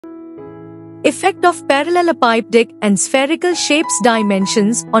Effect of parallelepipedic and spherical shapes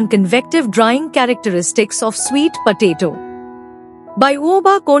dimensions on convective drying characteristics of sweet potato. By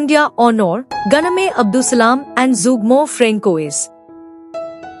Uoba Kondia Honor, Ganame Abdusalam and Zugmo Francois.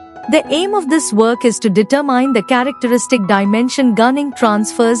 The aim of this work is to determine the characteristic dimension gunning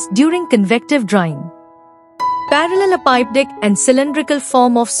transfers during convective drying. Parallelepipedic and cylindrical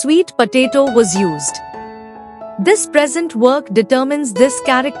form of sweet potato was used. This present work determines this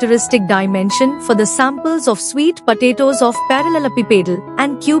characteristic dimension for the samples of sweet potatoes of parallelepipedal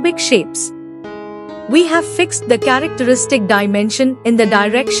and cubic shapes. We have fixed the characteristic dimension in the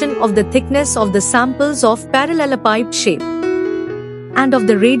direction of the thickness of the samples of parallelepiped shape and of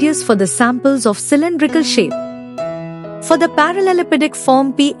the radius for the samples of cylindrical shape. For the parallelepipedic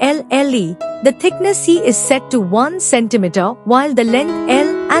form PLLE, the thickness C is set to 1 cm while the length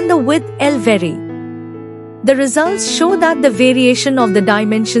L and the width L vary. The results show that the variation of the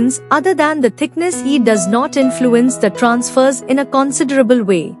dimensions other than the thickness E does not influence the transfers in a considerable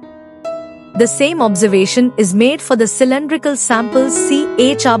way. The same observation is made for the cylindrical samples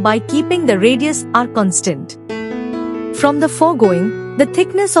CHR by keeping the radius R constant. From the foregoing, the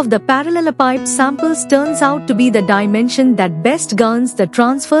thickness of the parallelepiped samples turns out to be the dimension that best governs the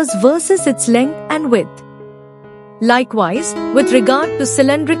transfers versus its length and width. Likewise, with regard to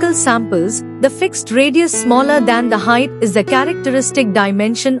cylindrical samples, the fixed radius smaller than the height is the characteristic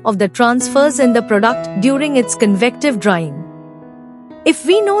dimension of the transfers in the product during its convective drying. If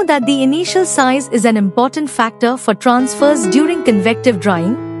we know that the initial size is an important factor for transfers during convective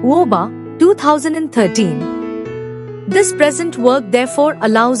drying, Uoba, 2013. This present work therefore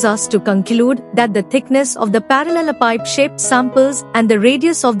allows us to conclude that the thickness of the parallelepiped-shaped samples and the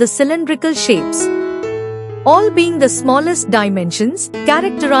radius of the cylindrical shapes, all being the smallest dimensions,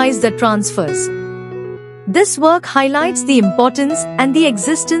 characterize the transfers. This work highlights the importance and the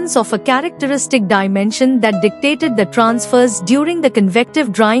existence of a characteristic dimension that dictated the transfers during the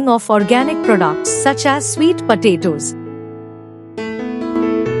convective drying of organic products such as sweet potatoes.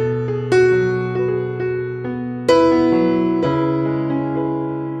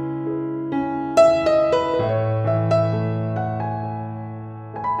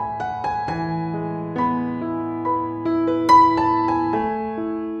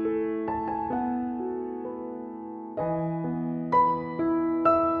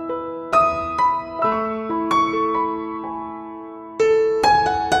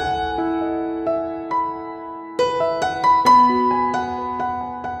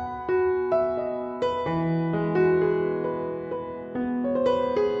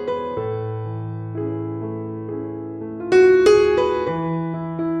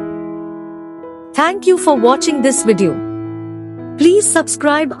 Thank you for watching this video. Please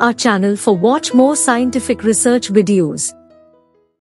subscribe our channel for watch more scientific research videos.